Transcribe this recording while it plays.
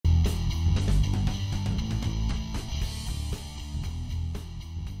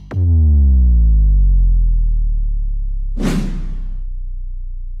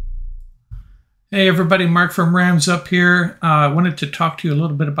Hey everybody, Mark from Rams Up here. I wanted to talk to you a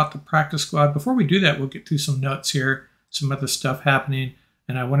little bit about the practice squad. Before we do that, we'll get through some notes here, some other stuff happening.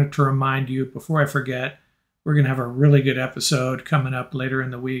 And I wanted to remind you, before I forget, we're going to have a really good episode coming up later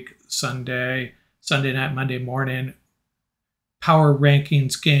in the week, Sunday night, Monday morning. Power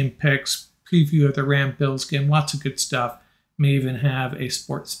rankings, game picks, preview of the Ram-Bills game, lots of good stuff. May even have a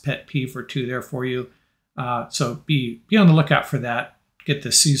sports pet peeve or two there for you. So be on the lookout for that. Get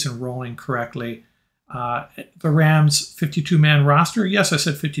the season rolling correctly. The Rams 52-man roster. Yes, I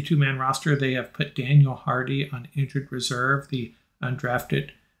said 52-man roster. They have put Daniel Hardy on injured reserve, the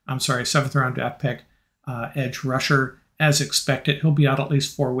seventh round draft pick, edge rusher. As expected, he'll be out at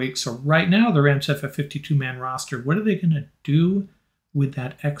least 4 weeks. So right now, the Rams have a 52-man roster. What are they going to do with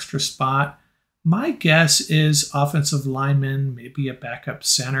that extra spot? My guess is offensive lineman, maybe a backup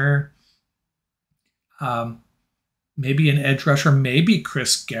center. Maybe an edge rusher, maybe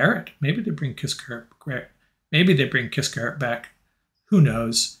Chris Garrett. Maybe they bring Chris Garrett back. Who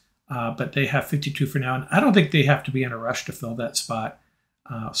knows? But they have 52 for now, and I don't think they have to be in a rush to fill that spot.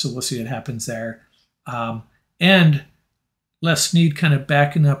 So we'll see what happens there. And Les Snead kind of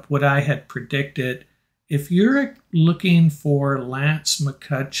backing up what I had predicted. If you're looking for Lance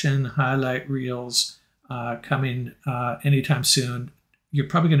McCutcheon highlight reels coming anytime soon, you're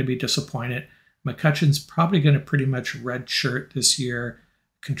probably going to be disappointed. McCutcheon's probably going to pretty much redshirt this year,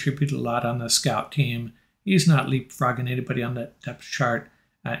 contribute a lot on the scout team. He's not leapfrogging anybody on the depth chart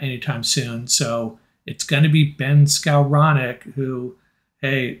anytime soon. So it's going to be Ben Skowronek, who,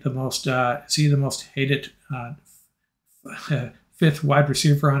 hey, is he the most hated fifth wide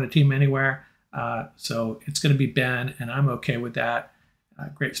receiver on a team anywhere? So it's going to be Ben, and I'm okay with that.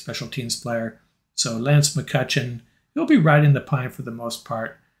 Great special teams player. So Lance McCutcheon, he'll be riding the pine for the most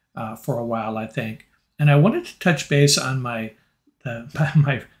part. For a while, I think. And I wanted to touch base on my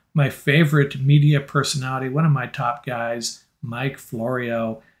favorite media personality, one of my top guys, Mike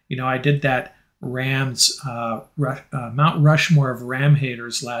Florio. You know, I did that Rams Mount Rushmore of Ram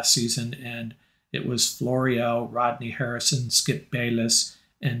haters last season, and it was Florio, Rodney Harrison, Skip Bayless,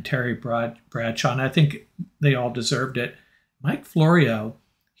 and Terry Bradshaw. And I think they all deserved it. Mike Florio,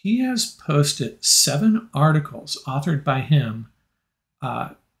 he has posted 7 articles authored by him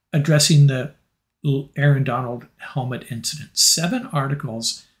addressing the Aaron Donald helmet incident. 7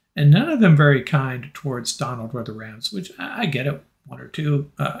 articles, and none of them very kind towards Donald or the Rams, which I get it, 1 or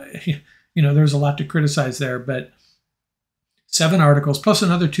 2. There's a lot to criticize there, but 7 articles, plus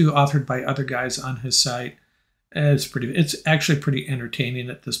another 2 authored by other guys on his site. It's actually pretty entertaining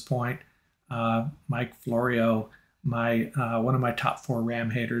at this point. Mike Florio, one of my top 4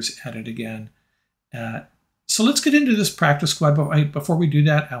 Ram haters, at it again. So let's get into this practice squad. But before we do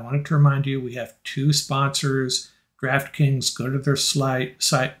that, I wanted to remind you we have 2 sponsors. DraftKings, go to their site,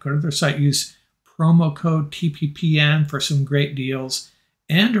 use promo code TPPN for some great deals.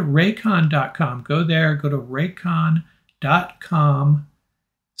 And Raycon.com. Go there, go to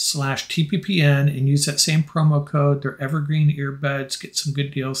Raycon.com/TPPN and use that same promo code. They're evergreen earbuds. Get some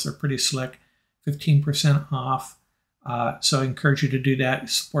good deals. They're pretty slick. 15% off. So I encourage you to do that.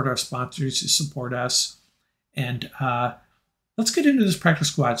 Support our sponsors. You support us. And let's get into this practice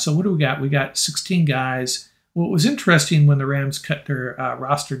squad. So what do we got? We got 16 guys. What was interesting when the Rams cut their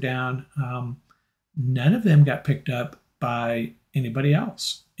roster down, none of them got picked up by anybody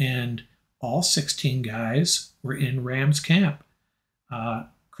else. And all 16 guys were in Rams camp.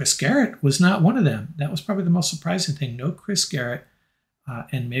 Chris Garrett was not one of them. That was probably the most surprising thing. No Chris Garrett.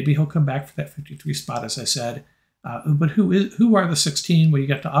 And maybe he'll come back for that 53 spot, as I said. But who are the 16? Well, you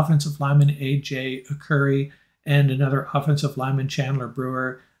got the offensive lineman, A.J. Curry, and another offensive lineman, Chandler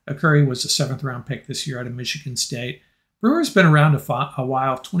Brewer. Curry was a 7th round pick this year out of Michigan State. Brewer's been around a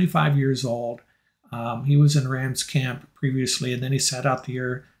while, 25 years old. He was in Rams camp previously, and then he sat out the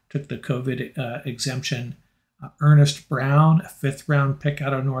year, took the COVID exemption. Ernest Brown, a 5th round pick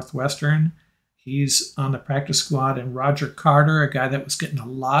out of Northwestern. He's on the practice squad. And Roger Carter, a guy that was getting a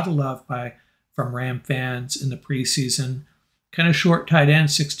lot of love from Ram fans in the preseason. Kind of short tight end,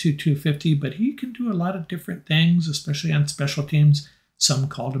 6'2", 250, but he can do a lot of different things, especially on special teams. Some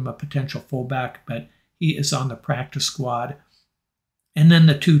called him a potential fullback, but he is on the practice squad. And then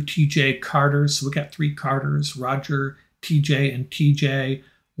the 2 TJ Carters. So we got 3 Carters, Roger, TJ, and TJ.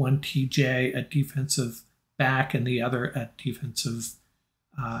 One TJ at defensive back and the other at defensive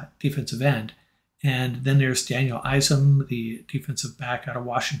end. And then there's Daniel Isom, the defensive back out of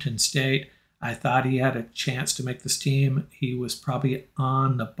Washington State. I thought he had a chance to make this team. He was probably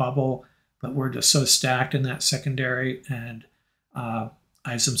on the bubble, but we're just so stacked in that secondary, and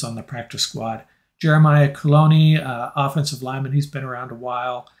Isom's on the practice squad. Jeremiah Coloni, offensive lineman, he's been around a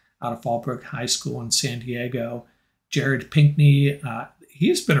while. out of Fallbrook High School in San Diego. Jared Pinkney,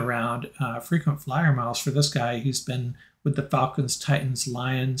 he's been around, frequent flyer miles for this guy. He's been with the Falcons, Titans,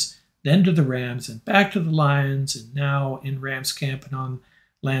 Lions, then to the Rams, and back to the Lions, and now in Rams camp and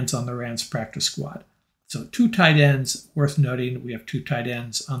lands on the Rams practice squad. So 2 tight ends, worth noting. We have 2 tight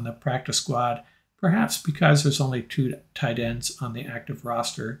ends on the practice squad, perhaps because there's only 2 tight ends on the active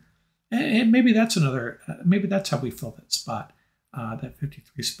roster. And maybe that's maybe that's how we fill that spot, that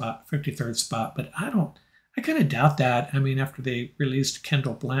 53rd spot. But I kind of doubt that. I mean, after they released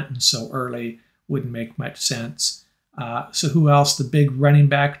Kendall Blanton so early, wouldn't make much sense. So who else? The big running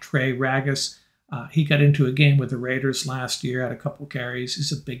back, Trey Ragas. He got into a game with the Raiders last year, had a couple carries.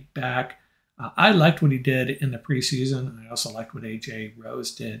 He's a big back. I liked what he did in the preseason. I also liked what A.J.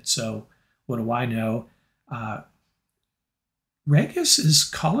 Rose did. So what do I know?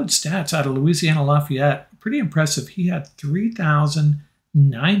 Ragas' college stats out of Louisiana Lafayette, pretty impressive. He had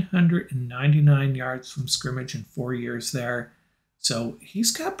 3,999 yards from scrimmage in 4 years there. So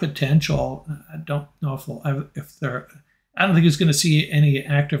he's got potential. I don't know I don't think he's going to see any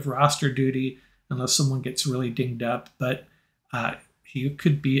active roster duty unless someone gets really dinged up. But he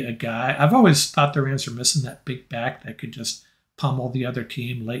could be a guy. I've always thought the Rams are missing that big back that could just pummel the other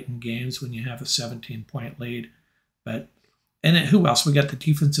team late in games when you have a 17-point lead. And then who else? We got the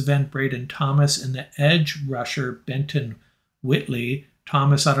defensive end, Braden Thomas, and the edge rusher, Benton Whitley.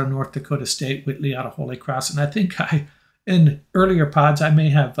 Thomas out of North Dakota State, Whitley out of Holy Cross. And I think in earlier pods, I may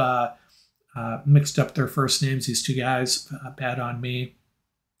have mixed up their first names, these 2 guys. Bad on me.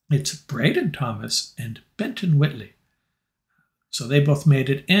 It's Braden Thomas and Benton Whitley. So they both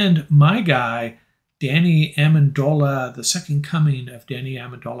made it. And my guy, Danny Amendola, the second coming of Danny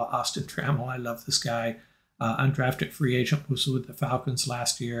Amendola, Austin Trammell. I love this guy. Undrafted free agent, was with the Falcons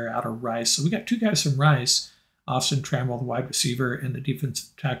last year out of Rice. So we got 2 guys from Rice, Austin Trammell, the wide receiver, and the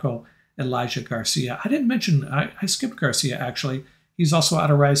defensive tackle, Elijah Garcia. I didn't mention, I skipped Garcia actually. He's also out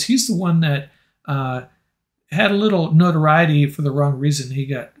of Rice. He's the one that had a little notoriety for the wrong reason. He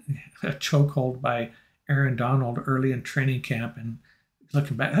got a chokehold by Aaron Donald early in training camp. And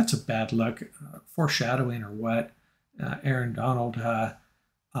looking back, that's a bad look, foreshadowing or what. Aaron Donald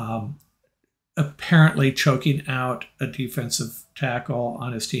apparently choking out a defensive tackle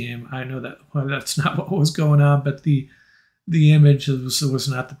on his team. I know that that's not what was going on, but the image was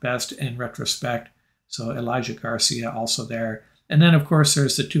not the best in retrospect. So Elijah Garcia also there. And then, of course,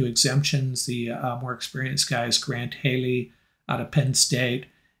 there's the 2 exemptions, the more experienced guys, Grant Haley out of Penn State.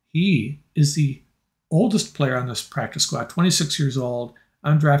 He is the oldest player on this practice squad, 26 years old,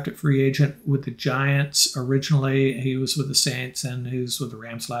 undrafted free agent with the Giants originally. He was with the Saints and he was with the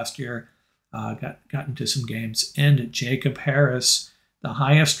Rams last year. Got into some games. And Jacob Harris, the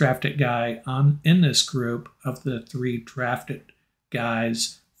highest drafted guy in this group of the 3 drafted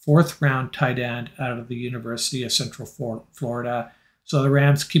guys, 4th round tight end out of the University of Central Florida. So the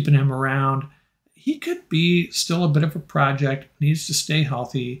Rams keeping him around. He could be still a bit of a project, needs to stay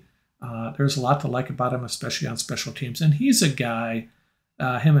healthy. There's a lot to like about him, especially on special teams. And he's a guy,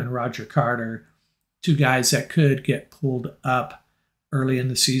 him and Roger Carter, 2 guys that could get pulled up early in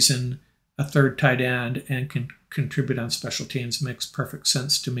the season. A 3rd tight end and can contribute on special teams makes perfect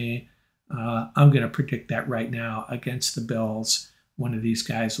sense to me. I'm going to predict that right now against the Bills. One of these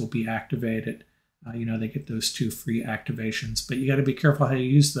guys will be activated. They get those 2 free activations, but you got to be careful how you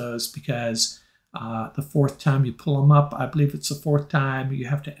use those because the 4th time you pull them up, I believe it's the 4th time, you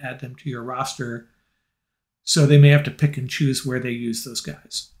have to add them to your roster. So they may have to pick and choose where they use those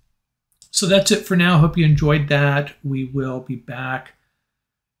guys. So that's it for now. Hope you enjoyed that. We will be back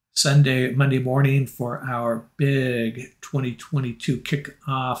Monday morning for our big 2022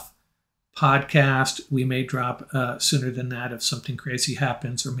 kickoff podcast. We may drop sooner than that if something crazy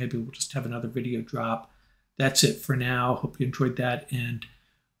happens, or maybe we'll just have another video drop. That's it for now. Hope you enjoyed that, and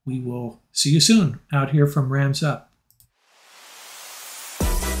we will see you soon out here from Rams Up.